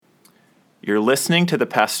You're listening to the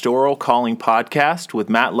Pastoral Calling Podcast with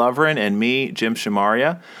Matt Loverin and me, Jim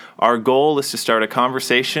Shamaria. Our goal is to start a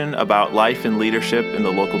conversation about life and leadership in the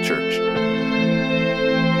local church.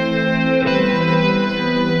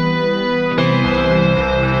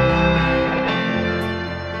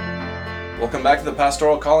 Welcome back to the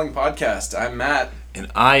Pastoral Calling Podcast. I'm Matt.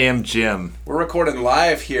 And I am Jim. We're recording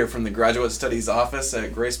live here from the Graduate Studies office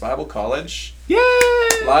at Grace Bible College. Yay!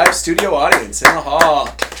 Live studio audience in the hall.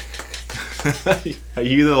 Are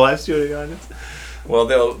you the live studio audience? Well,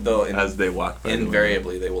 they'll as they walk by.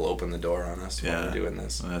 Invariably, they will open the door on us while we're doing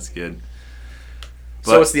this. Well, that's good.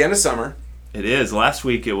 So it's the end of summer. It is. Last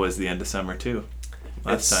week it was the end of summer too.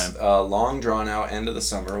 Last time. A long, drawn-out end of the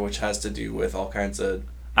summer, which has to do with all kinds of...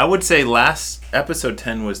 I would say last episode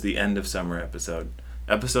 10 was the end of summer episode.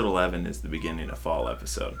 Episode 11 is the beginning of fall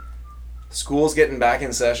episode. School's getting back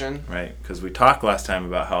in session. Right, because we talked last time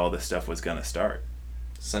about how all this stuff was going to start.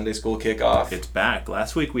 Sunday school kickoff. It's back.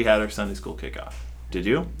 Last week we had our Sunday school kickoff. Did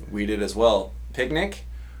you? We did as well. Picnic?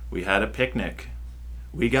 We had a picnic.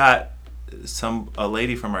 We got a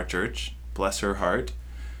lady from our church, bless her heart,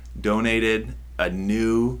 donated a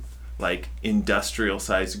new,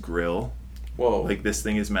 industrial-sized grill. Whoa. This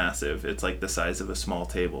thing is massive. It's the size of a small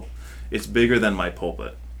table. It's bigger than my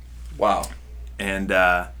pulpit. Wow. And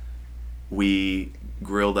we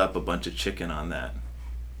grilled up a bunch of chicken on that.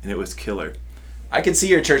 And it was killer. I could see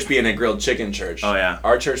your church being a grilled chicken church. Oh, yeah.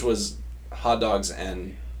 Our church was hot dogs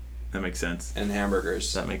and... That makes sense. And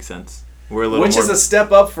hamburgers. That makes sense. We're a little Which is a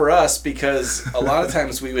step up for us because a lot of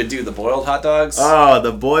times we would do the boiled hot dogs. Oh,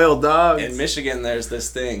 the boiled dogs. In Michigan, there's this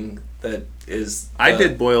thing that is... I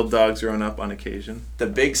did boiled dogs growing up on occasion. The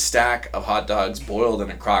big stack of hot dogs boiled in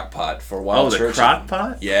a crock pot for wild church. Oh, the crock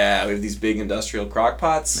pot? Yeah, we have these big industrial crock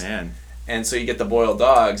pots. Man. And so you get the boiled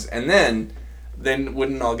dogs, and then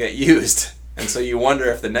wouldn't all get used. And so you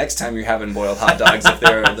wonder if the next time you're having boiled hot dogs, if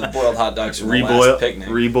they're the boiled hot dogs from the last picnic.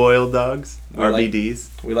 Reboiled dogs?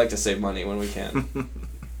 RBDs? We like to save money when we can.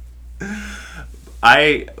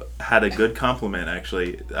 I had a good compliment,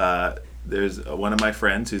 actually. There's one of my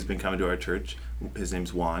friends who's been coming to our church. His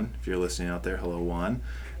name's Juan. If you're listening out there, hello, Juan.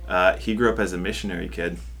 He grew up as a missionary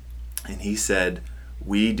kid, and he said,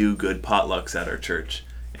 we do good potlucks at our church.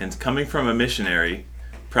 And coming from a missionary,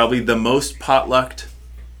 probably the most potlucked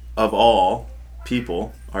of all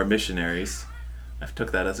people are missionaries. I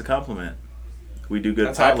took that as a compliment. We do good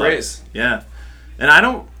potlucks. That's high praise. Yeah. And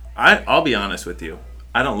I'll be honest with you.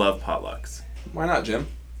 I don't love potlucks. Why not, Jim?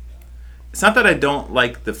 It's not that I don't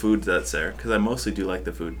like the food that's there, because I mostly do like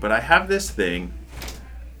the food. But I have this thing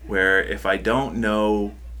where if I don't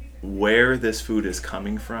know where this food is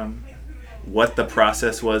coming from, what the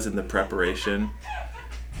process was in the preparation,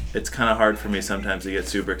 it's kind of hard for me sometimes to get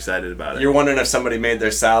super excited about it. You're wondering if somebody made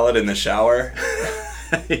their salad in the shower?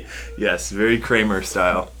 Yes, very Kramer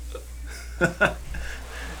style.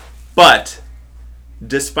 But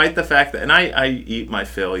despite the fact that, and I eat my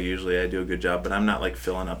fill usually, I do a good job, but I'm not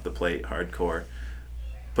filling up the plate hardcore.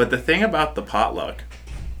 But the thing about the potluck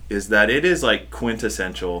is that it is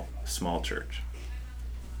quintessential small church.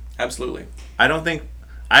 Absolutely.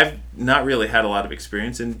 I've not really had a lot of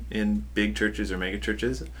experience in big churches or mega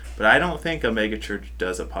churches, but I don't think a mega church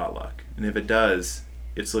does a potluck. And if it does,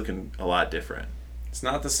 it's looking a lot different. It's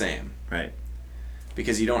not the same. Right.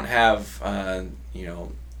 Because you don't have,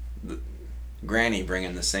 Granny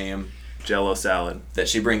bringing the same Jell-O salad that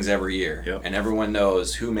she brings every year. Yep. And everyone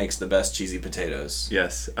knows who makes the best cheesy potatoes.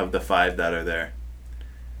 Yes, of the 5 that are there.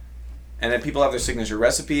 And then people have their signature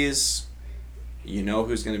recipes. You know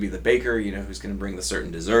who's going to be the baker. You know who's going to bring the certain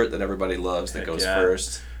dessert that everybody loves that goes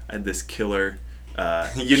first. I had this killer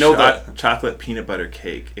chocolate peanut butter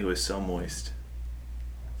cake. It was so moist.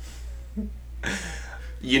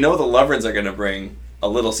 You know the Loverins are going to bring a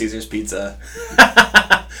Little Caesars pizza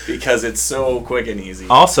because it's so quick and easy.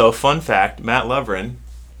 Also, fun fact, Matt Loverin,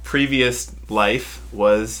 previous life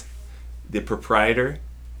was the proprietor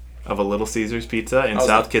of a Little Caesars pizza in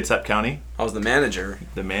South Kitsap County. I was the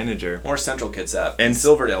manager. Or Central Kitsap in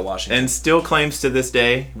Silverdale, Washington. And still claims to this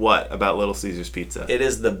day, what about Little Caesars pizza? It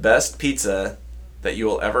is the best pizza that you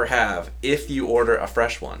will ever have if you order a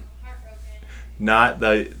fresh one. Not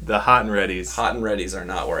the Hot and Ready's. Hot and Ready's are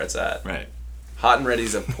not where it's at. Right. Hot and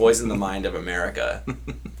Ready's have poisoned the mind of America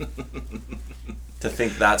to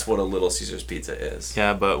think that's what a Little Caesars pizza is.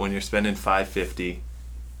 Yeah, but when you're spending $5.50...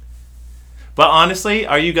 But honestly,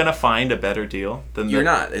 are you going to find a better deal than You're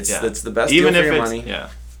not. It's the best deal for your money. Yeah.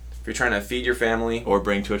 If you're trying to feed your family. Or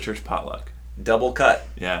bring to a church potluck. Double cut.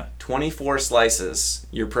 Yeah. 24 slices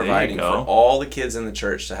you're providing for all the kids in the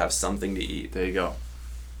church to have something to eat. There you go.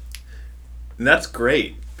 And that's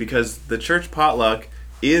great, because the church potluck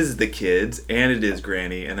is the kids and it is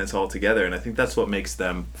Granny and it's all together, and I think that's what makes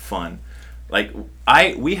them fun. Like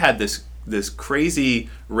we had this crazy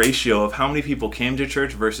ratio of how many people came to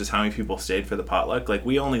church versus how many people stayed for the potluck. Like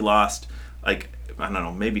we only lost like, I don't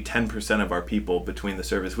know, maybe 10% of our people between the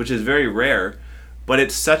service, which is very rare, but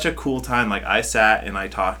it's such a cool time. Like I sat and I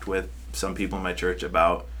talked with some people in my church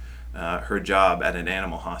about her job at an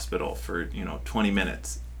animal hospital for 20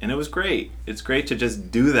 minutes, and it was great. It's great to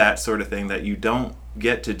just do that sort of thing that you don't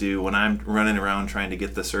get to do when I'm running around trying to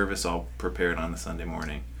get the service all prepared on a Sunday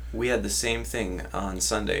morning. We had the same thing on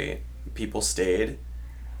Sunday. People stayed,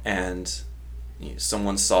 and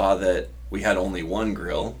someone saw that we had only one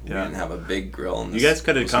grill. Yeah. We didn't have a big grill. You guys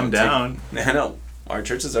could have come down. I know. Our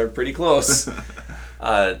churches are pretty close.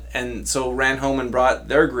 And so ran home and brought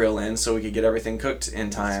their grill in so we could get everything cooked in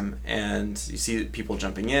time. And you see people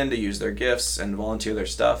jumping in to use their gifts and volunteer their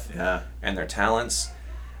stuff and their talents,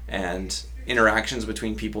 and interactions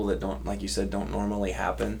between people that don't, like you said, don't normally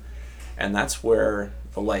happen. And that's where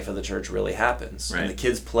the life of the church really happens. Right. And the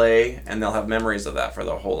kids play, and they'll have memories of that for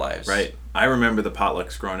their whole lives. Right. I remember the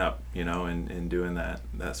potlucks growing up, and doing that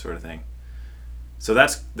sort of thing. So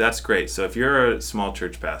that's great. So if you're a small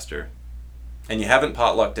church pastor and you haven't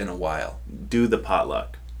potlucked in a while, do the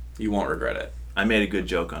potluck. You won't regret it. I made a good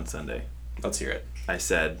joke on Sunday. Let's hear it. I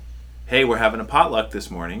said, hey, we're having a potluck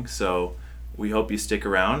this morning, so we hope you stick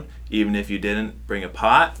around. Even if you didn't bring a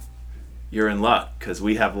pot, you're in luck, because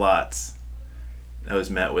we have lots. I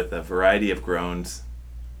was met with a variety of groans.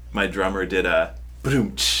 My drummer did a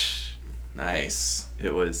boom. Nice.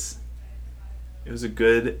 It was a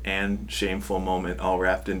good and shameful moment all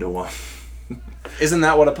wrapped into one. Isn't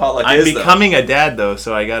that what a potluck is, I'm becoming a dad, though,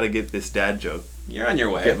 so I got to get this dad joke. You're on your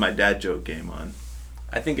way. Get my dad joke game on.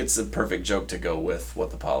 I think it's a perfect joke to go with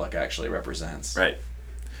what the potluck actually represents. Right.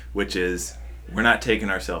 Which is, we're not taking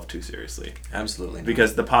ourselves too seriously. Absolutely not.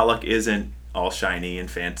 Because the potluck isn't all shiny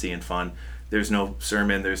and fancy and fun. There's no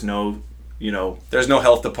sermon. There's no, There's no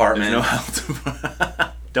health department. There's no health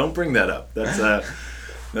department. Don't bring that up. That's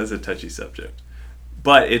a touchy subject.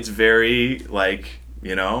 But it's very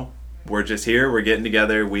we're just here. We're getting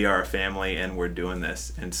together. We are a family, and we're doing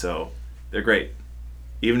this. And so they're great.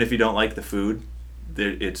 Even if you don't like the food,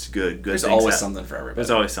 it's good. There's always something for everybody. There's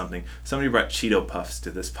always something. Somebody brought Cheeto Puffs to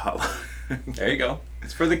this potluck. There you go.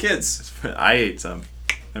 It's for the kids. I ate some.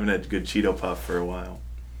 I haven't had a good Cheeto Puff for a while.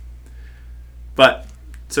 But,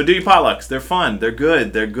 so do your potlucks. They're fun. They're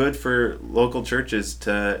good. They're good for local churches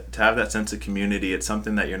to have that sense of community. It's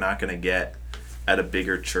something that you're not going to get at a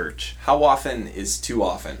bigger church. How often is too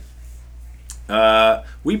often?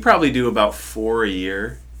 We probably do about 4 a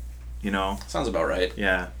year, Sounds about right.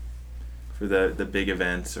 Yeah. For the big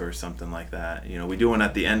events or something like that. We do one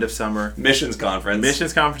at the end of summer. Missions conference.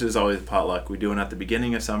 Missions conference is always a potluck. We do one at the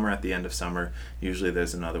beginning of summer, at the end of summer. Usually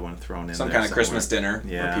there's another one thrown in some there kind of Christmas dinner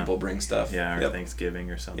where people bring stuff. Yeah, or Thanksgiving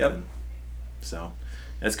or something. Yep. So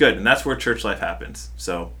it's good. And that's where church life happens.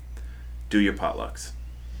 So do your potlucks.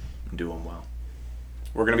 And do them well.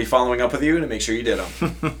 We're going to be following up with you to make sure you did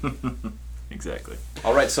them. Exactly.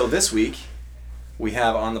 All right, so this week we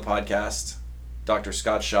have on the podcast Dr.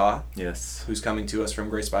 Scott Shaw, yes, who's coming to us from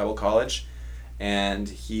Grace Bible College, and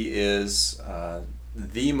he is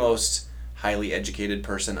the most highly educated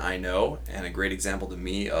person I know, and a great example to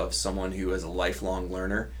me of someone who is a lifelong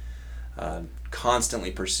learner,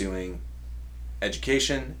 constantly pursuing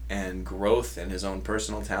education and growth in his own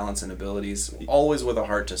personal talents and abilities, always with a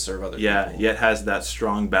heart to serve other people. Yet has that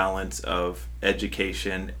strong balance of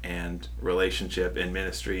education and relationship and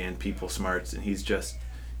ministry and people smarts, and he's just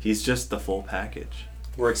the full package.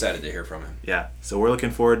 We're excited to hear from him. Yeah, so we're looking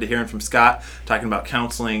forward to hearing from Scott, talking about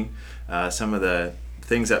counseling, some of the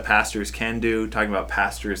things that pastors can do, talking about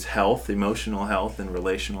pastors' health, emotional health, and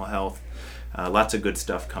relational health. Lots of good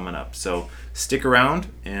stuff coming up. So stick around,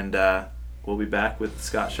 and we'll be back with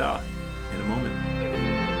Scott Shaw in a moment.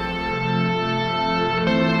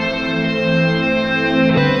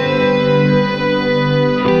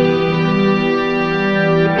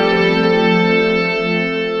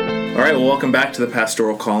 All right, well, welcome back to the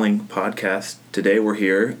Pastoral Calling Podcast. Today we're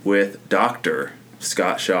here with Dr.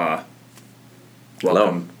 Scott Shaw.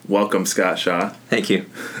 Welcome. Hello. Welcome, Scott Shaw. Thank you.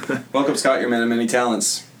 Welcome, Scott. You're a man of many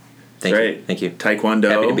talents. Thank you. Thank you. Taekwondo.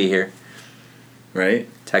 Happy to be here. Right?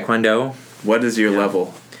 Taekwondo. What is your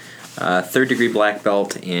level? 3rd degree black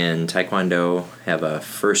belt in Taekwondo. Have a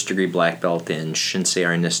 1st degree black belt in Shinsei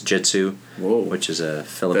Arnis Jitsu, which is a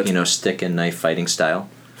Filipino stick and knife fighting style.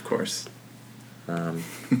 Of course.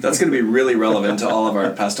 That's going to be really relevant to all of our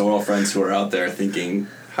pastoral friends who are out there thinking,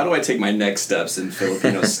 how do I take my next steps in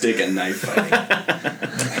Filipino stick and knife fighting?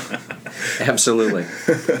 Absolutely.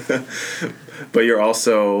 But you're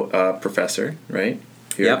also a professor, right?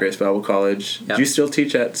 Here Yep. at Grace Bible College. Yep. Do you still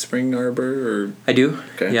teach at Spring Arbor? Or? I do.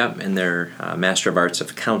 Okay. Yep, and their Master of Arts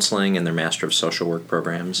of Counseling and their Master of Social Work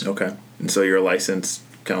programs. Okay. And so you're a licensed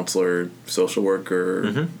counselor, social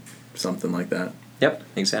worker, something like that? Yep,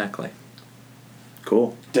 exactly.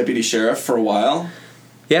 Cool. Deputy sheriff for a while.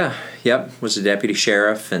 Yeah, yep. Was a deputy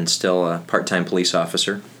sheriff and still a part-time police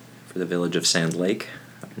officer for the village of Sand Lake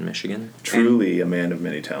up in Michigan. Truly a man of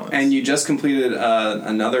many talents. And you just completed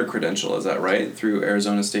another credential, is that right? Through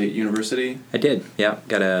Arizona State University? I did, yeah.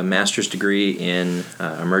 Got a master's degree in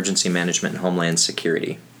emergency management and homeland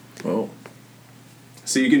security. Oh.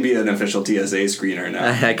 So you can be an official TSA screener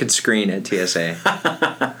now. I could screen at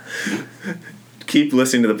TSA. Keep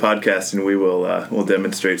listening to the podcast, and we'll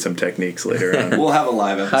demonstrate some techniques later on. We'll have a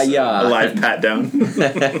live episode. Hi-ya. A live pat down.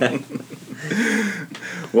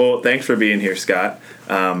 Well, thanks for being here, Scott.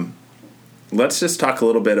 Let's just talk a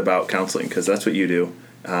little bit about counseling, because that's what you do.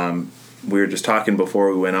 We were just talking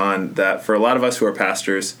before we went on that for a lot of us who are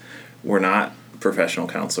pastors, we're not professional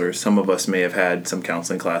counselors. Some of us may have had some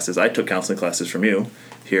counseling classes. I took counseling classes from you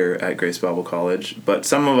here at Grace Bible College, but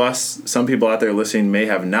some people out there listening may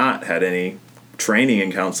have not had any training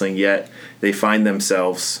in counseling, yet they find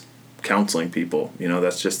themselves counseling people.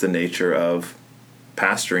 That's just the nature of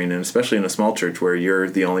pastoring, and especially in a small church where you're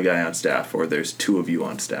the only guy on staff or there's two of you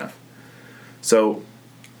on staff. So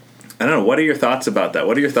I don't know, what are your thoughts about that?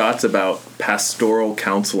 What are your thoughts about pastoral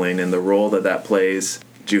counseling and the role that plays?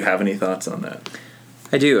 Do you have any thoughts on that?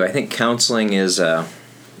 I do. I think counseling is a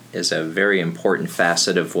very important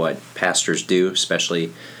facet of what pastors do,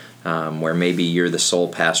 especially where maybe you're the sole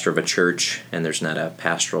pastor of a church and there's not a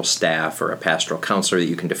pastoral staff or a pastoral counselor that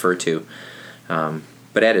you can defer to.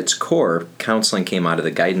 But at its core, counseling came out of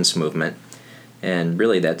the guidance movement, and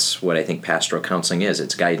really that's what I think pastoral counseling is.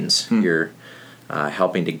 It's guidance. You're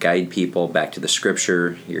helping to guide people back to the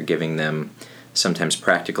Scripture. You're giving them sometimes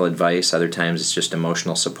practical advice. Other times it's just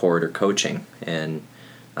emotional support or coaching, and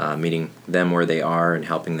meeting them where they are and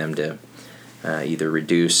helping them to either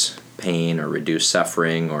reduce pain or reduce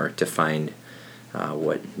suffering, or to find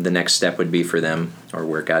what the next step would be for them, or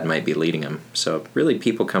where God might be leading them. So really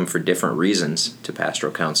people come for different reasons to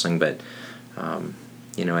pastoral counseling, but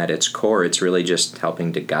at its core it's really just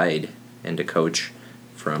helping to guide and to coach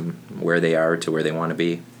from where they are to where they want to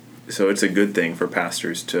be. So it's a good thing for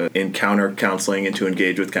pastors to encounter counseling and to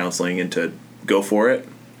engage with counseling and to go for it?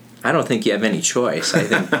 I don't think you have any choice. I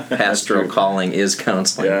think pastoral calling is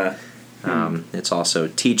counseling. Yeah. It's also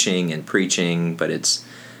teaching and preaching, but it's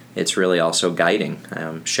really also guiding.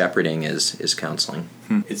 Shepherding is counseling.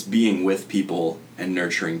 It's being with people and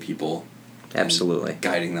nurturing people. Absolutely. And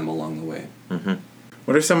guiding them along the way. Mm-hmm.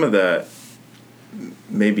 What are some of the,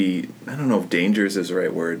 maybe, I don't know if dangers is the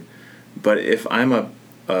right word, but if I'm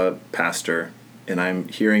a pastor and I'm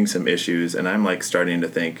hearing some issues and I'm like starting to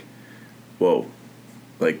think, whoa,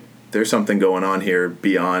 like there's something going on here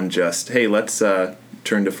beyond just, hey, let's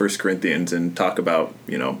turn to 1 Corinthians and talk about,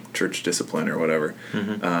 church discipline or whatever.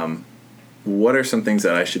 Mm-hmm. What are some things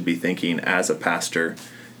that I should be thinking as a pastor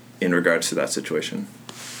in regards to that situation?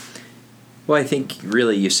 Well, I think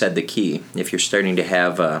really you said the key. If you're starting to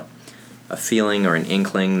have a feeling or an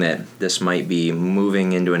inkling that this might be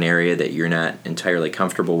moving into an area that you're not entirely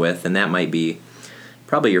comfortable with, then that might be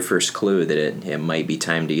probably your first clue that it might be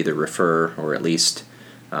time to either refer or at least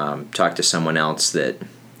talk to someone else that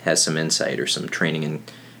has some insight or some training in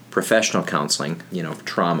professional counseling.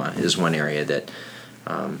 Trauma is one area that...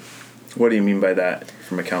 What do you mean by that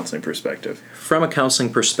from a counseling perspective? From a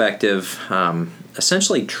counseling perspective,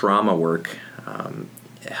 essentially trauma work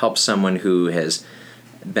helps someone who has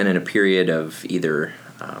been in a period of either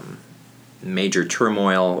major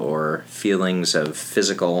turmoil or feelings of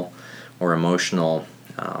physical or emotional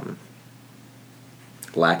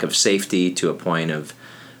lack of safety to a point of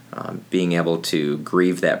being able to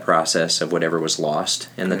grieve that process of whatever was lost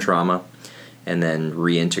in the trauma, and then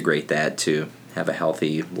reintegrate that to have a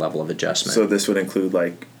healthy level of adjustment. So this would include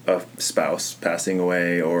like a spouse passing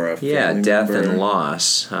away or a family death member? and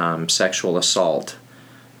loss, sexual assault,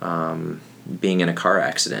 being in a car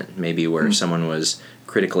accident, maybe where someone was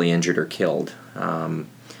critically injured or killed.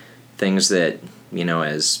 Things that,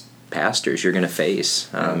 as pastors you're going to face.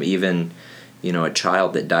 Even, a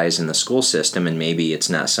child that dies in the school system, and maybe it's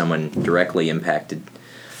not someone directly impacted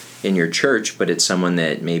in your church, but it's someone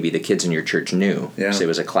that maybe the kids in your church knew. Yeah. So it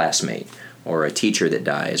was a classmate or a teacher that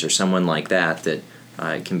dies or someone like that it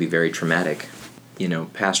can be very traumatic.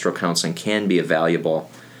 Pastoral counseling can be a valuable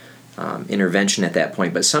intervention at that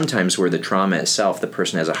point, but sometimes where the trauma itself, the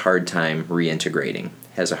person has a hard time reintegrating,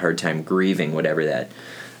 has a hard time grieving whatever that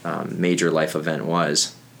major life event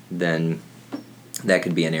was, then that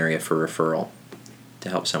could be an area for referral to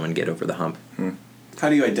help someone get over the hump. How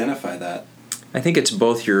do you identify that? I think it's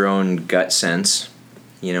both your own gut sense,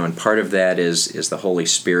 and part of that is the Holy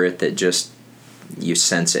Spirit that just, you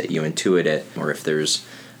sense it, you intuit it. Or if there's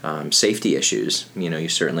safety issues, you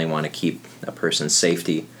certainly want to keep a person's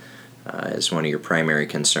safety as one of your primary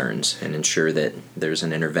concerns and ensure that there's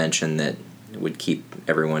an intervention that would keep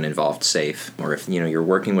everyone involved safe. Or if you're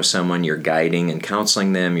working with someone, you're guiding and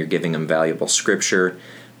counseling them, you're giving them valuable scripture,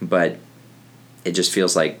 but it just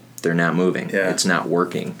feels like they're not moving. Yeah. It's not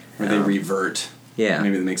working. Or they revert. Yeah.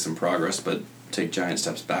 Maybe they make some progress, but take giant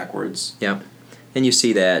steps backwards. Yeah. And you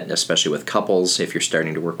see that especially with couples, if you're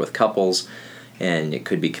starting to work with couples, and it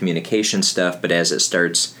could be communication stuff, but as it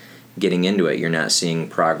starts getting into it, you're not seeing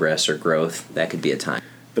progress or growth. That could be a time.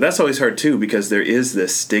 But that's always hard too, because there is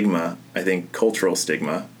this stigma, I think cultural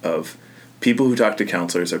stigma, of people who talk to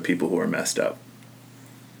counselors are people who are messed up.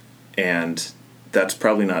 And that's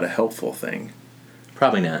probably not a helpful thing.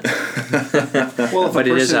 Probably not. Well, but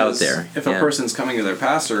it is out there. If a person's coming to their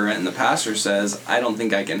pastor and the pastor says, I don't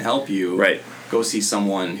think I can help you, right, go see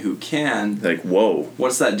someone who can. Like, whoa. What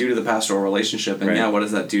does that do to the pastoral relationship? And right. what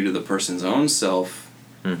does that do to the person's own self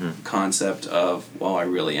concept of, well, I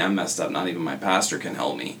really am messed up. Not even my pastor can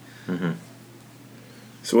help me. Mm-hmm.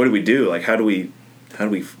 So what do we do? Like, how do we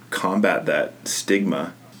combat that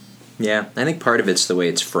stigma? Yeah, I think part of it's the way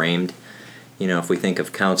it's framed. If we think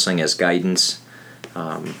of counseling as guidance,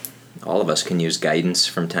 all of us can use guidance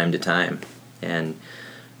from time to time. And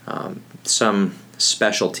some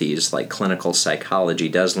specialties like clinical psychology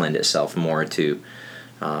does lend itself more to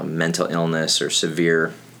mental illness or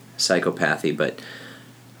severe psychopathy, but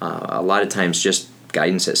a lot of times just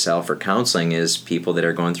guidance itself or counseling is people that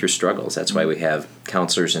are going through struggles. That's why we have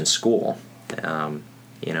counselors in school.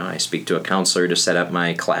 I speak to a counselor to set up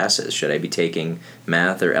my classes. Should I be taking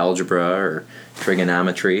math or algebra or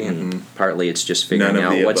trigonometry? And partly it's just figuring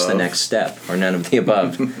out what's the next step, or none of the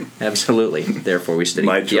above. Absolutely. Therefore, we study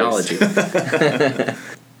theology.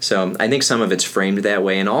 So I think some of it's framed that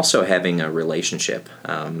way, and also having a relationship.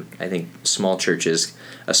 I think small churches,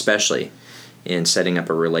 especially in setting up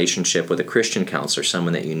a relationship with a Christian counselor,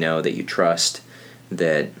 someone that that you trust,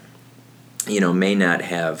 that may not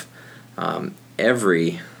have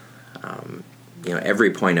every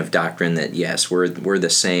point of doctrine that yes, we're the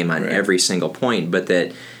same on every single point, but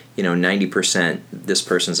that 90% this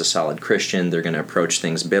person's a solid Christian, they're going to approach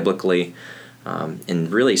things biblically,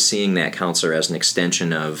 and really seeing that counselor as an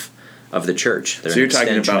extension of the church. They're so you're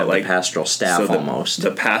talking about the pastoral staff, so almost.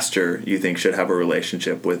 The pastor, you think, should have a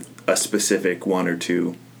relationship with a specific one or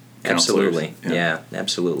two counselors. Absolutely, yeah,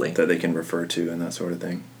 absolutely. That they can refer to and that sort of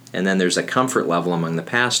thing. And then there's a comfort level among the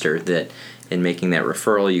pastor that in making that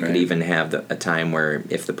referral, you could even have a time where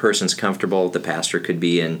if the person's comfortable, the pastor could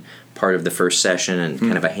be in part of the first session and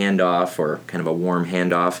kind of a handoff or kind of a warm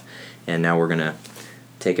handoff, and now we're going to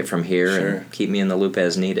take it from here and keep me in the loop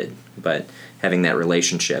as needed. But having that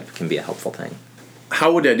relationship can be a helpful thing.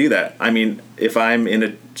 How would I do that? I mean, if I'm in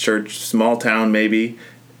a church, small town maybe,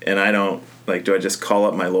 and I don't, do I just call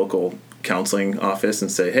up my local counseling office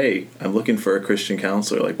and say, hey, I'm looking for a Christian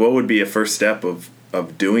counselor? What would be a first step of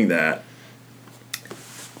doing that?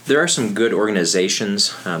 There are some good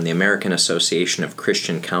organizations. The American Association of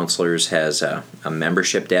Christian Counselors has a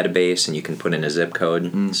membership database, and you can put in a zip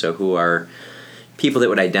code. So who are people that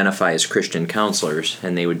would identify as Christian counselors,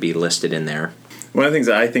 and they would be listed in there. One of the things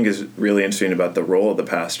that I think is really interesting about the role of the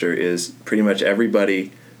pastor is pretty much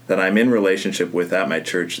everybody that I'm in relationship with at my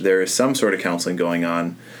church, there is some sort of counseling going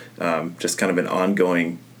on, just kind of an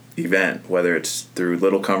ongoing event, whether it's through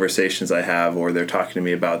little conversations I have or they're talking to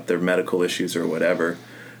me about their medical issues or whatever.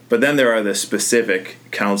 But then there are the specific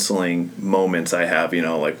counseling moments I have,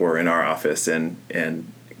 like we're in our office and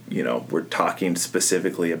we're talking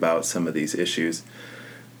specifically about some of these issues.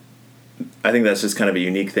 I think that's just kind of a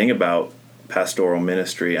unique thing about pastoral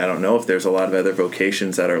ministry. I don't know if there's a lot of other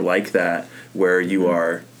vocations that are like that, where you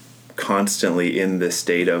are constantly in this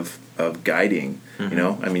state of guiding.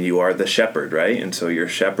 You are the shepherd, right? And so you're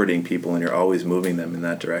shepherding people and you're always moving them in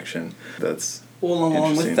that direction. That's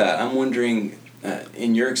along with that, I'm wondering,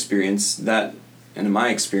 in your experience, and in my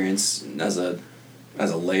experience as a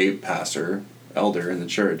lay pastor, elder in the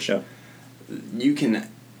church, you can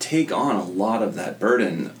take on a lot of that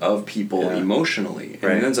burden of people emotionally,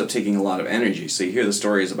 and it ends up taking a lot of energy. So you hear the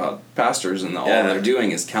stories about pastors, and all they're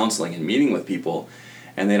doing is counseling and meeting with people,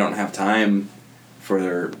 and they don't have time for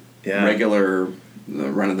their regular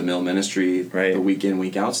run-of-the-mill ministry, the week in,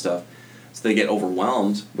 week out stuff. So they get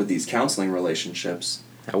overwhelmed with these counseling relationships.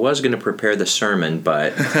 I was going to prepare the sermon,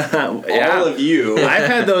 but all of you. I've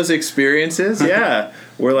had those experiences,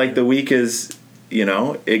 where the week is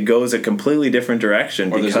it goes a completely different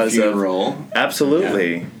direction or because there's a funeral. of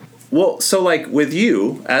absolutely. Yeah. Well, so like with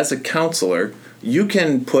you as a counselor, you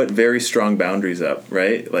can put very strong boundaries up,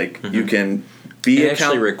 right? Like you can be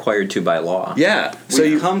actually required to by law. Yeah. So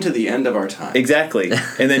you come to the end of our time. Exactly.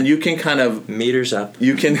 And then you can kind of meters up.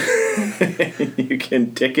 You can you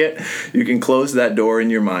can tick it. You can close that door in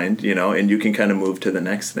your mind, and you can kind of move to the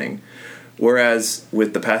next thing. Whereas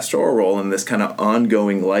with the pastoral role and this kind of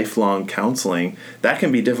ongoing lifelong counseling, that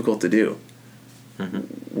can be difficult to do. Mm-hmm.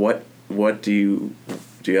 What do you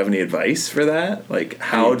have any advice for that? Like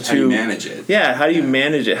how do you manage it? Yeah, how do you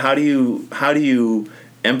manage it? How do you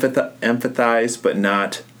empathize but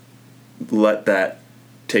not let that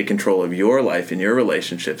take control of your life and your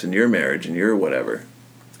relationships and your marriage and your whatever?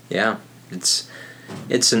 Yeah, it's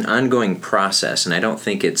an ongoing process, and I don't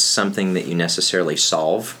think it's something that you necessarily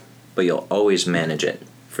solve, but you'll always manage it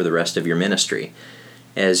for the rest of your ministry.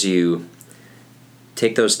 As you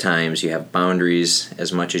take those times, you have boundaries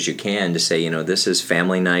as much as you can to say, this is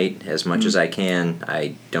family night as much as I can.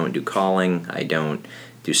 I don't do calling. I don't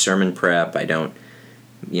do sermon prep. I don't,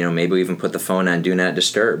 maybe we even put the phone on Do Not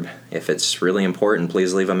Disturb. If it's really important,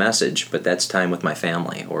 please leave a message, but that's time with my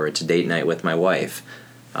family, or it's date night with my wife.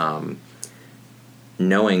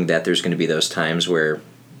 Knowing that there's going to be those times where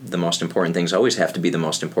the most important things always have to be the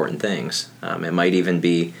most important things. It might even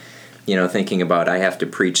be, thinking about I have to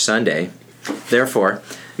preach Sunday. Therefore,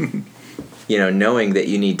 knowing that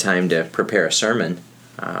you need time to prepare a sermon,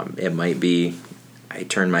 it might be I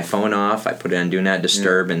turn my phone off, I put it on Do Not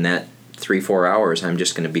Disturb, and that 3-4 hours I'm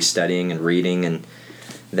just going to be studying and reading, and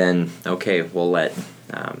then, okay, we'll let,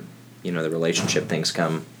 the relationship things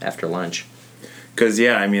come after lunch. Because,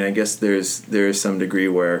 I guess there is some degree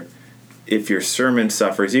where if your sermon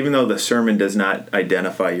suffers, even though the sermon does not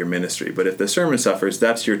identify your ministry, but if the sermon suffers,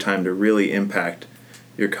 that's your time to really impact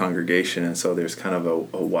your congregation. And so there's kind of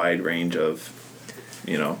a wide range of,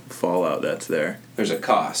 fallout that's there. There's a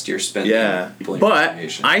cost you're spending. Yeah, but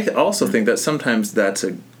I also think that sometimes that's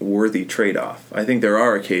a worthy trade-off. I think there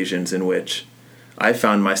are occasions in which I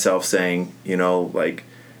found myself saying,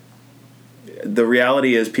 the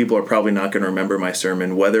reality is people are probably not going to remember my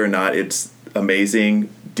sermon, whether or not it's amazing,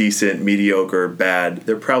 decent, mediocre, bad.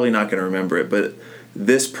 They're probably not going to remember it, but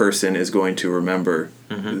this person is going to remember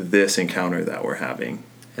this encounter that we're having.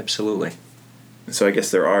 Absolutely. So I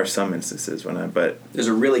guess there are some instances but there's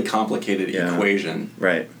a really complicated equation,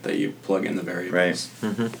 right, that you plug in the variables.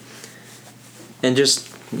 Right. Mm-hmm. And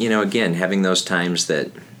just, again, having those times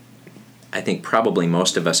that I think probably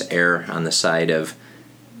most of us err on the side of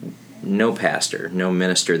no pastor, no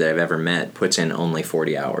minister that I've ever met puts in only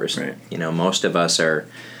 40 hours. Right. Most of us are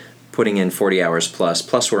putting in 40 hours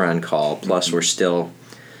plus we're on call, plus we're still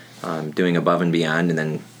doing above and beyond, and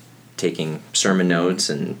then taking sermon notes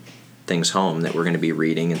and things home that we're going to be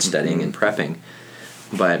reading and studying and prepping.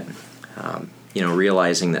 But,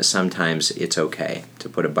 realizing that sometimes it's okay to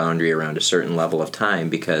put a boundary around a certain level of time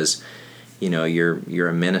because, you're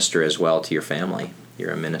a minister as well to your family.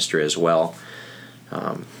 You're a minister as well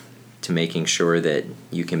to making sure that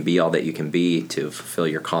you can be all that you can be to fulfill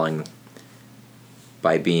your calling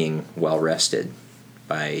by being well rested,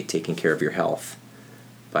 by taking care of your health,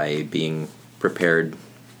 by being prepared,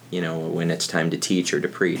 when it's time to teach or to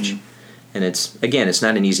preach. And it's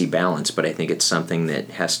not an easy balance, but I think it's something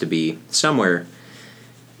that has to be somewhere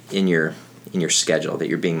in your schedule that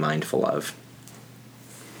you're being mindful of.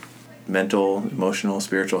 Mental, emotional,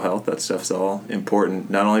 spiritual health, that stuff's all important,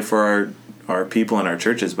 not only for our people in our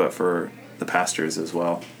churches, but for the pastors as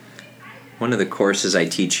well. One of the courses I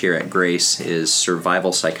teach here at Grace is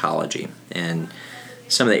survival psychology, and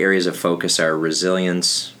some of the areas of focus are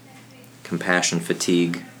resilience, compassion,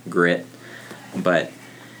 fatigue, grit, but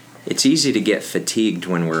it's easy to get fatigued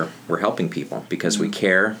when we're helping people because we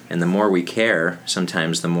care, and the more we care,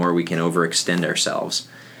 sometimes the more we can overextend ourselves.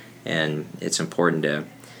 And it's important to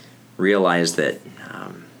realize that,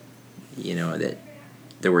 that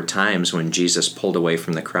there were times when Jesus pulled away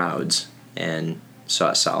from the crowds and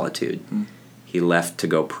sought solitude. He left to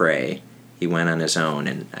go pray. He went on his own,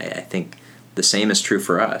 and I think the same is true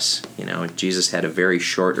for us. Jesus had a very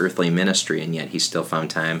short earthly ministry, and yet he still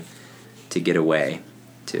found time to get away,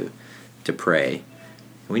 to pray.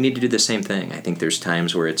 We need to do the same thing. I think there's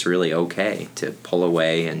times where it's really okay to pull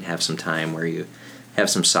away and have some time where you have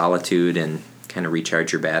some solitude and kind of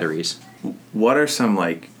recharge your batteries. What are some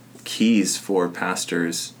keys for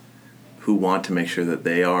pastors who want to make sure that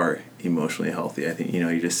they are emotionally healthy? I think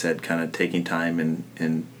you just said kind of taking time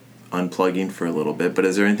and unplugging for a little bit, but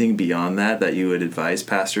is there anything beyond that you would advise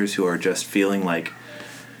pastors who are just feeling like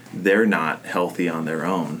they're not healthy on their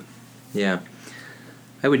own? Yeah.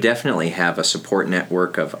 I would definitely have a support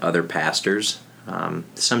network of other pastors.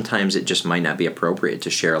 Sometimes it just might not be appropriate to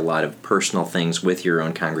share a lot of personal things with your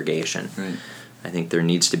own congregation. Right. I think there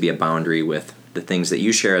needs to be a boundary with the things that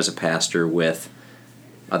you share as a pastor with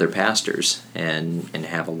other pastors, and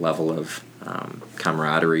have a level of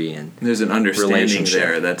camaraderie and there's an understanding relationship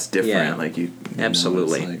there that's different. Yeah, like you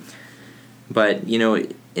absolutely. know, But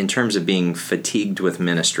in terms of being fatigued with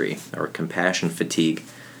ministry or compassion fatigue,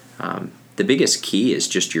 the biggest key is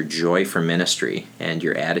just your joy for ministry and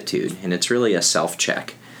your attitude, and it's really a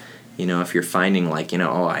self-check. If you're finding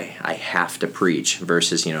I have to preach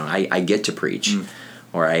versus I get to preach,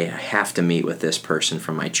 or I have to meet with this person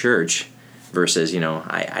from my church versus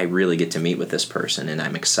I really get to meet with this person and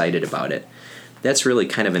I'm excited about it. That's really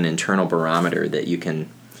kind of an internal barometer that you can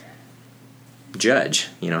judge.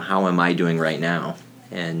 How am I doing right now?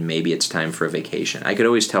 And maybe it's time for a vacation. I could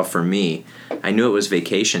always tell for me, I knew it was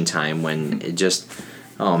vacation time when it just,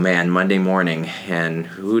 oh man, Monday morning, and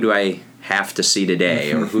who do I have to see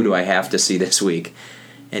today, or who do I have to see this week?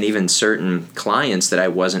 And even certain clients that I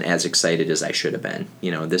wasn't as excited as I should have been.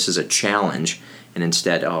 This is a challenge, and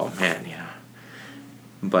instead, oh man,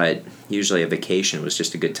 But usually a vacation was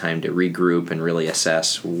just a good time to regroup and really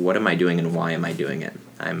assess, what am I doing and why am I doing it?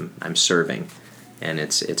 I'm serving, and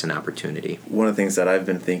it's an opportunity. One of the things that I've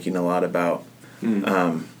been thinking a lot about,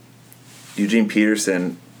 Eugene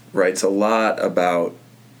Peterson writes a lot about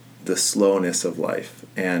the slowness of life,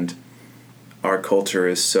 and our culture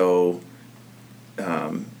is so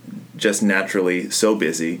just naturally so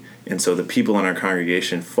busy, and so the people in our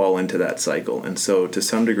congregation fall into that cycle. And so to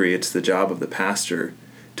some degree it's the job of the pastor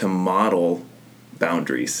to model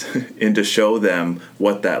boundaries and to show them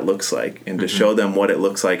what that looks like, and to show them what it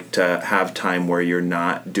looks like to have time where you're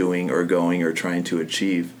not doing or going or trying to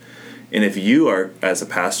achieve. And if you are, as a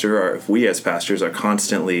pastor, or if we as pastors are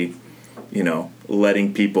constantly,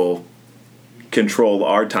 letting people control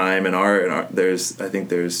our time and our there's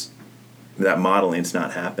that modeling's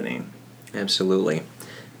not happening. Absolutely.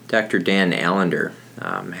 Dr. Dan Allender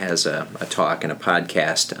has a talk and a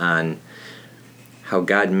podcast on how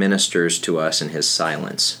God ministers to us in his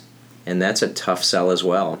silence. And that's a tough sell as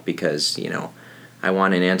well, because, I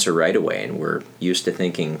want an answer right away, and we're used to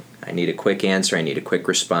thinking, I need a quick answer, I need a quick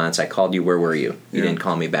response. I called you, where were you? You didn't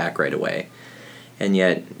call me back right away. And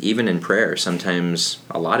yet, even in prayer,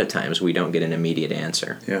 a lot of times, we don't get an immediate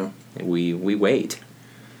answer. Yeah. We wait.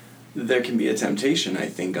 There can be a temptation, I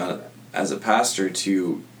think, as a pastor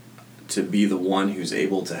to be the one who's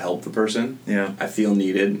able to help the person. Yeah. I feel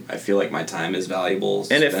needed. I feel like my time is valuable.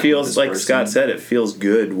 And it feels, like person. Scott said, it feels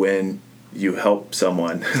good when you help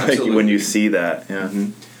someone. Like when you see that. Yeah.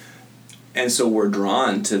 Mm-hmm. And so we're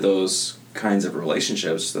drawn to those kinds of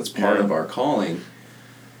relationships. That's part of our calling.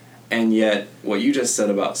 And yet, what you just said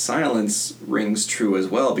about silence rings true as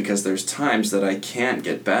well, because there's times that I can't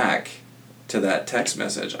get back to that text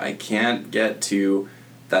message. I can't get to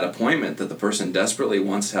that appointment that the person desperately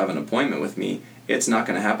wants to have an appointment with me. It's not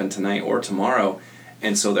going to happen tonight or tomorrow.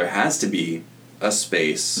 And so there has to be a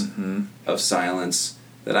space of silence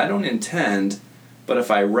that I don't intend, but if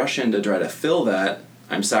I rush in to try to fill that,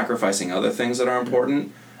 I'm sacrificing other things that are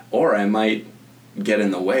important, or I might get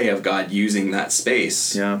in the way of God using that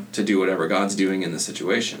space to do whatever God's doing in the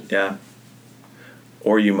situation. Yeah.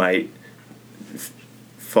 Or you might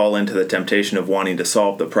fall into the temptation of wanting to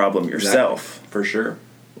solve the problem yourself. Exactly. For sure.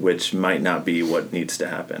 Which might not be what needs to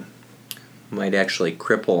happen. Might actually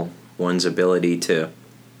cripple one's ability to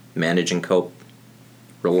manage and cope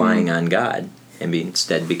relying on God, and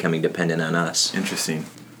instead becoming dependent on us. Interesting.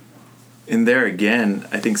 And there again,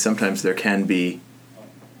 I think sometimes there can be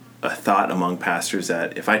a thought among pastors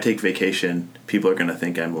that if I take vacation, people are going to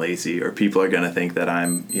think I'm lazy, or people are going to think that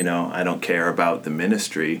I'm, I don't care about the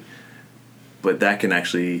ministry. But that can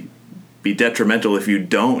actually be detrimental if you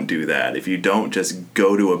don't do that, if you don't just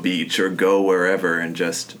go to a beach or go wherever and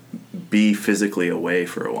just be physically away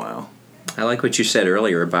for a while. I like what you said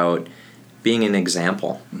earlier about being an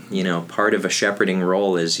example. Part of a shepherding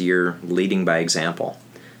role is you're leading by example.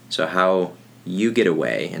 So how you get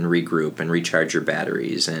away and regroup and recharge your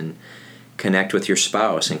batteries and connect with your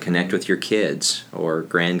spouse and connect with your kids or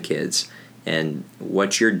grandkids, and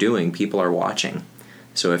what you're doing, people are watching.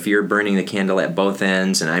 So if you're burning the candle at both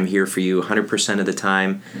ends and I'm here for you 100% of the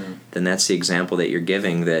time, then that's the example that you're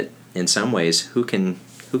giving, that in some ways, who can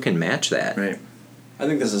match that? Right. I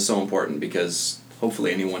think this is so important because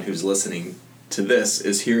hopefully anyone who's listening to this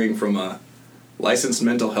is hearing from a licensed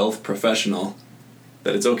mental health professional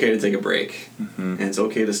that it's okay to take a break and it's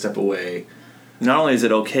okay to step away. Not only is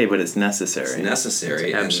it okay, but it's necessary. It's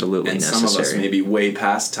necessary. It's absolutely and necessary. some of us may be way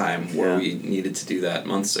past time where we needed to do that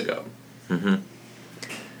months ago. Mm-hmm.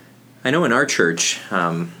 I know in our church,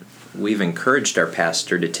 we've encouraged our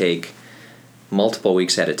pastor to take multiple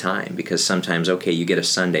weeks at a time, because sometimes, okay, you get a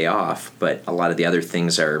Sunday off, but a lot of the other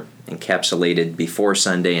things are encapsulated before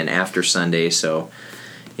Sunday and after Sunday. So,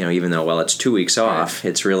 even though, it's 2 weeks off,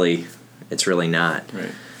 it's really not.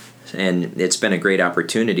 Right. And it's been a great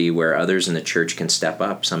opportunity where others in the church can step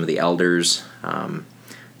up. Some of the elders,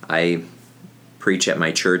 I preach at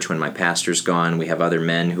my church when my pastor's gone. We have other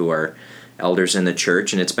men who are elders in the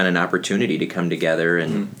church, and it's been an opportunity to come together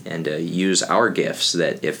and use our gifts,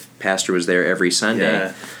 that if pastor was there every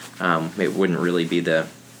Sunday, it wouldn't really be the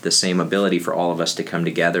same ability for all of us to come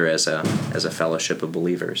together as a fellowship of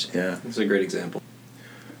believers. Yeah. It's a great example.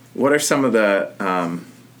 What are some of the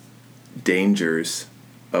dangers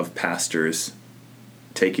of pastors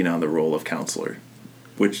taking on the role of counselor?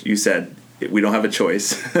 Which you said we don't have a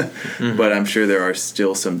choice, but I'm sure there are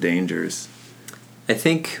still some dangers. I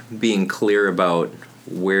think being clear about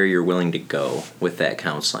where you're willing to go with that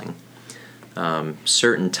counseling.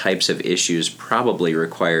 Certain types of issues probably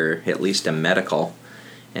require at least a medical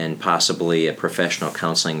and possibly a professional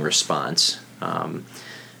counseling response.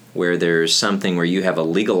 Where there's something where you have a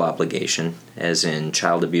legal obligation, as in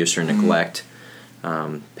child abuse or neglect,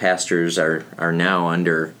 pastors are now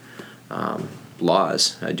under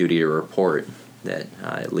laws, a duty to report, that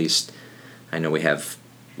at least I know we have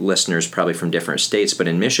listeners probably from different states, but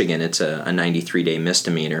in Michigan it's a 93-day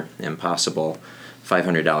misdemeanor and possible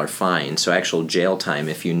 $500 fine. So actual jail time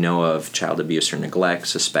if you know of child abuse or neglect,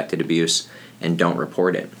 suspected abuse, and don't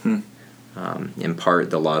report it. In part,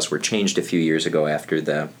 the laws were changed a few years ago after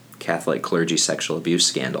the Catholic clergy sexual abuse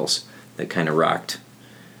scandals that kind of rocked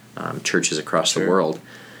churches across the world.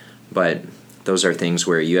 But those are things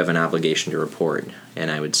where you have an obligation to report. And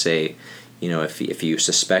I would say, if you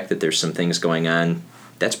suspect that there's some things going on,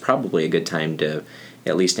 that's probably a good time to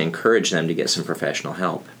at least encourage them to get some professional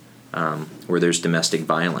help. Where there's domestic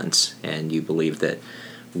violence and you believe that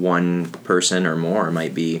one person or more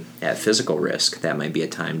might be at physical risk, that might be a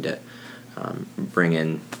time to bring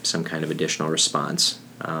in some kind of additional response.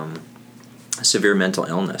 Severe mental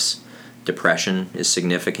illness. Depression is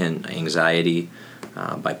significant, anxiety,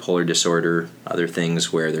 bipolar disorder, other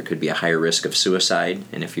things where there could be a higher risk of suicide.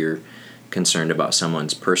 And if you're concerned about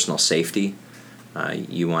someone's personal safety,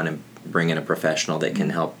 you want to bring in a professional that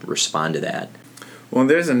can help respond to that. Well,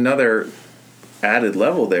 there's another added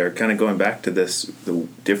level there, kind of going back to the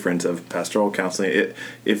difference of pastoral counseling.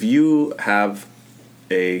 If you have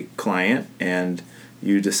a client and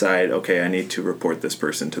you decide, okay, I need to report this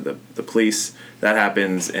person to the police, that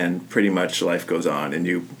happens and pretty much life goes on, and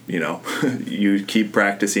you you keep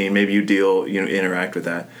practicing, maybe you interact with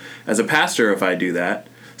that. As a pastor, if I do that,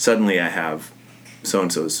 suddenly I have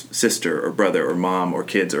so-and-so's sister or brother or mom or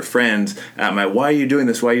kids or friends at why are you doing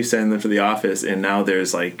this? Why are you sending them to the office? And now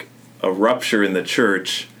there's like a rupture in the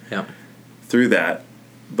church through that.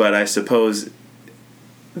 But I suppose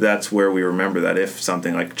that's where we remember that if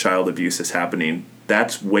something like child abuse is happening,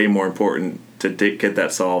 that's way more important to get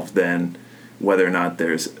that solved than whether or not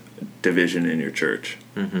there's division in your church.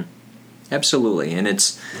 Mm-hmm. Absolutely.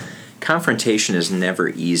 And confrontation is never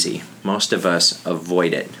easy. Most of us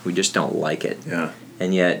avoid it. We just don't like it. Yeah.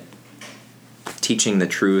 And yet, teaching the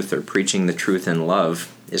truth or preaching the truth in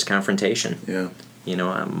love is confrontation. Yeah.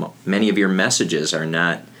 Many of your messages are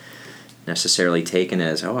not necessarily taken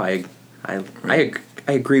as, I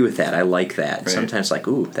agree with that. I like that. Right. Sometimes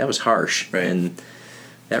ooh, that was harsh. Right. And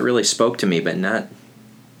that really spoke to me, but not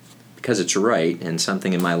because it's right and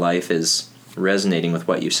something in my life is resonating with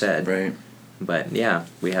what you said. Right. But yeah,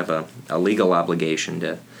 we have a legal obligation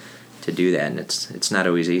to do that, and it's not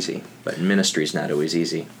always easy. But ministry's not always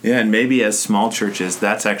easy. Yeah, and maybe as small churches,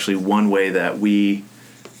 that's actually one way that we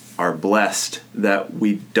are blessed, that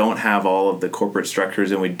we don't have all of the corporate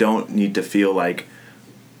structures and we don't need to feel like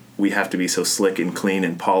we have to be so slick and clean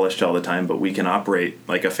and polished all the time, but we can operate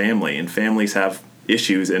like a family. And families have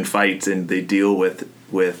issues and fights, and they deal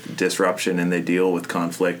with disruption and they deal with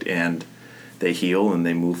conflict, and they heal and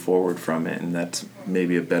they move forward from it. And that's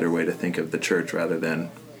maybe a better way to think of the church rather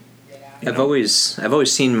than I've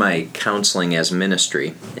always seen my counseling as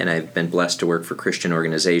ministry, and I've been blessed to work for Christian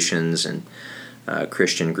organizations and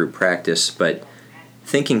Christian group practice. But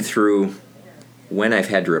thinking through when I've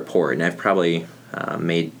had to report, and I've probably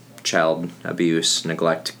made child abuse,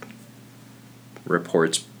 neglect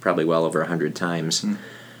reports probably well over 100 times.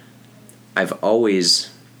 I've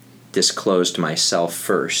always disclosed myself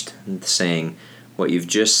first, saying, what you've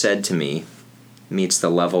just said to me meets the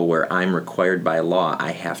level where I'm required by law,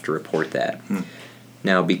 I have to report that.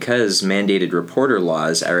 Now, because mandated reporter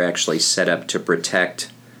laws are actually set up to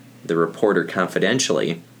protect the reporter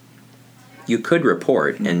confidentially, you could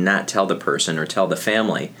report and not tell the person or tell the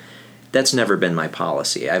family. That's never been my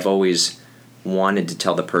policy. I've always wanted to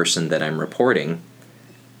tell the person that I'm reporting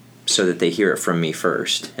so that they hear it from me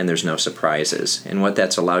first and there's no surprises. And what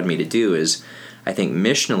that's allowed me to do is, I think,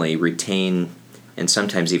 missionally retain and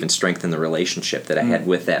sometimes even strengthen the relationship that I had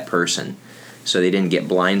with that person, so they didn't get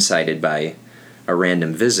blindsided by a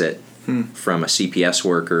random visit from a CPS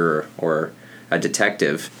worker or a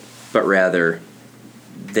detective, but rather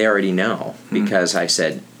they already know because I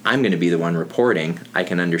said, I'm going to be the one reporting. I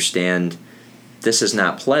can understand this is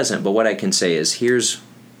not pleasant, but what I can say is, here's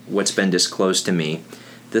what's been disclosed to me.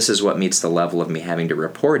 This is what meets the level of me having to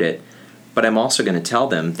report it. But I'm also going to tell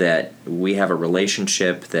them that we have a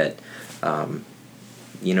relationship, that,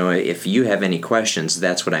 if you have any questions,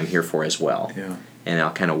 that's what I'm here for as well. Yeah. And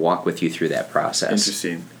I'll kind of walk with you through that process.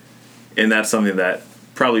 Interesting. And that's something that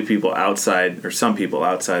probably people outside, or some people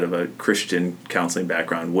outside of a Christian counseling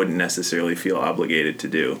background, wouldn't necessarily feel obligated to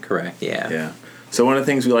do. Correct, yeah. Yeah. So one of the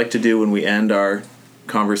things we like to do when we end our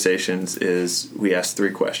conversations is we ask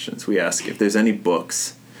 3 questions. We ask if there's any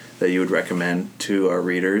books that you would recommend to our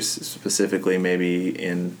readers, specifically maybe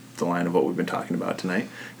in the line of what we've been talking about tonight.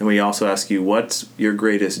 And we also ask you, what's your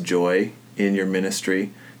greatest joy in your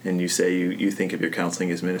ministry? And you say you think of your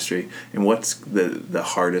counseling as ministry. And what's the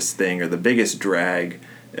hardest thing or the biggest drag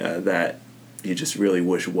that you just really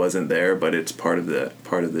wish wasn't there, but it's part of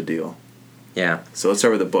the deal? Yeah. So let's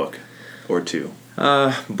start with a book or 2.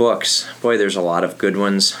 Books. Boy, there's a lot of good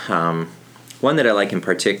ones. One that I like in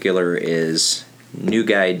particular is New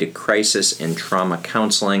Guide to Crisis and Trauma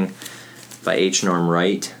Counseling by H. Norm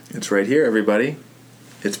Wright. It's right here, everybody.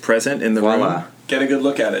 It's present in the room. Get a good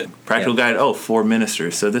look at it. Practical guide, for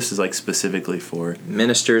ministers. So this is like specifically for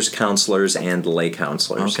ministers, counselors, and lay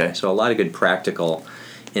counselors. Okay. So a lot of good practical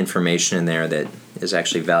information in there that is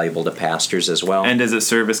actually valuable to pastors as well. And does it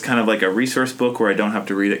serve as kind of like a resource book where I don't have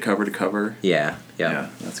to read it cover to cover? Yeah. Yeah,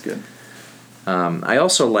 that's good. I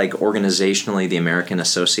also like organizationally the American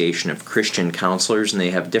Association of Christian Counselors, and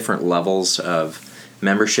they have different levels of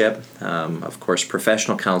membership. Of course,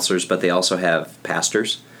 professional counselors, but they also have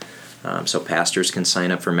pastors. So pastors can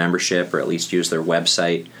sign up for membership or at least use their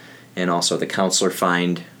website. And also the Counselor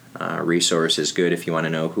Find resource is good if you want to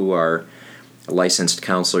know who are licensed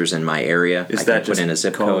counselors in my area. Is I that can put just in a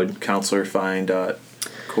zip code.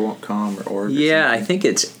 counselorfind.com or org? Yeah, I think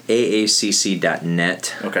it's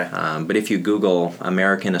aacc.net. Okay. But if you Google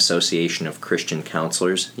American Association of Christian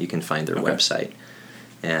Counselors, you can find their website.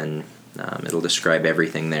 And it'll describe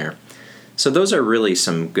everything there. So those are really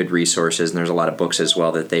some good resources, and there's a lot of books as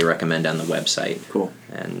well that they recommend on the website. Cool.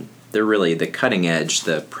 And they're really the cutting edge.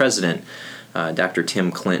 The president, Dr.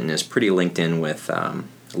 Tim Clinton, is pretty linked in with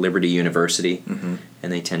Liberty University, and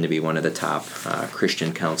they tend to be one of the top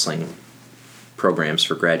Christian counseling programs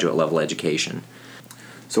for graduate level education.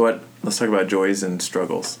 So let's talk about joys and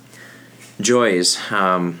struggles. Joys,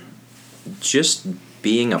 just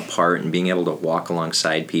being a part and being able to walk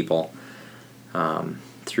alongside people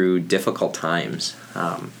through difficult times.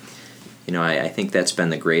 I think that's been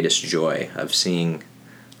the greatest joy of seeing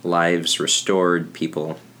lives restored,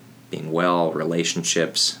 people being well,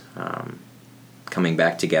 relationships coming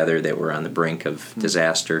back together that were on the brink of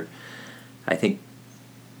disaster. I think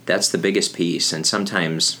that's the biggest piece, and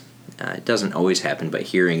sometimes it doesn't always happen, but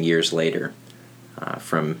hearing years later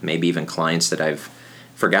from maybe even clients that I've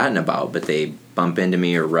forgotten about, but they bump into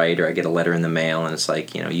me or write, or I get a letter in the mail, and it's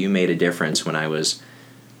like, you made a difference when I was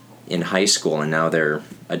in high school, and now they're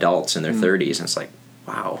adults in their 30s, and it's like,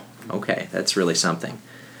 wow, okay, that's really something.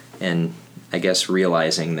 And I guess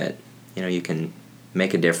realizing that, you can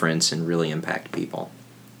make a difference and really impact people.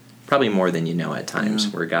 Probably more than you know at times,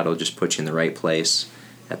 where God will just put you in the right place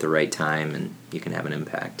at the right time, and you can have an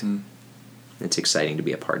impact. It's exciting to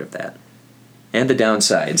be a part of that. And the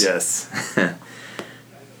downsides. Yes.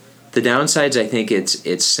 The downsides, I think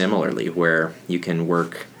it's similarly, where you can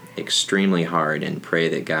work extremely hard and pray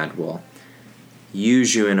that God will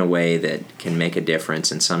use you in a way that can make a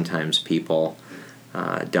difference, and sometimes people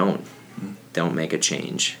don't make a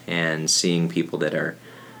change. And seeing people that are,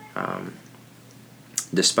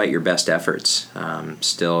 despite your best efforts,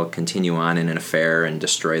 still continue on in an affair and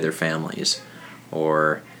destroy their families,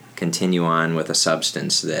 or continue on with a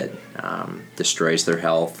substance that destroys their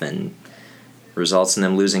health and results in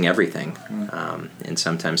them losing everything, and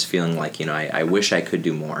sometimes feeling like, I wish I could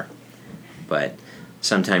do more. But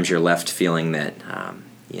sometimes you're left feeling that,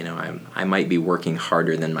 I might be working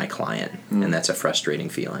harder than my client, and that's a frustrating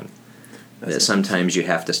feeling. That sometimes you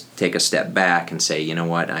have to take a step back and say, you know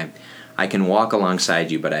what, I can walk alongside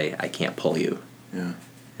you, but I can't pull you. Yeah.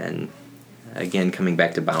 And again, coming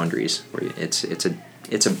back to boundaries, where it's a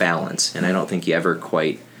it's a balance, and I don't think you ever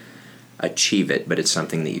quite achieve it, but it's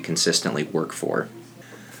something that you consistently work for.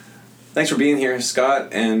 Thanks for being here, Scott,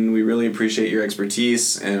 and we really appreciate your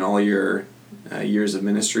expertise and all your years of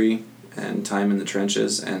ministry and time in the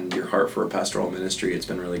trenches and your heart for pastoral ministry. It's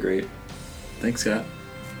been really great. Thanks, Scott.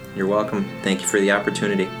 You're welcome. Thank you for the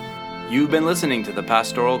opportunity. You've been listening to the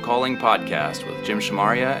Pastoral Calling Podcast with Jim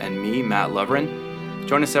Shamaria and me, Matt Lovren.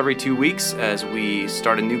 Join us every 2 weeks as we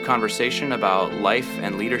start a new conversation about life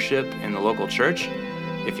and leadership in the local church.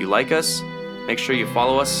 If you like us, make sure you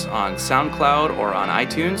follow us on SoundCloud or on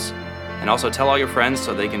iTunes, and also tell all your friends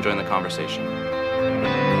so they can join the conversation.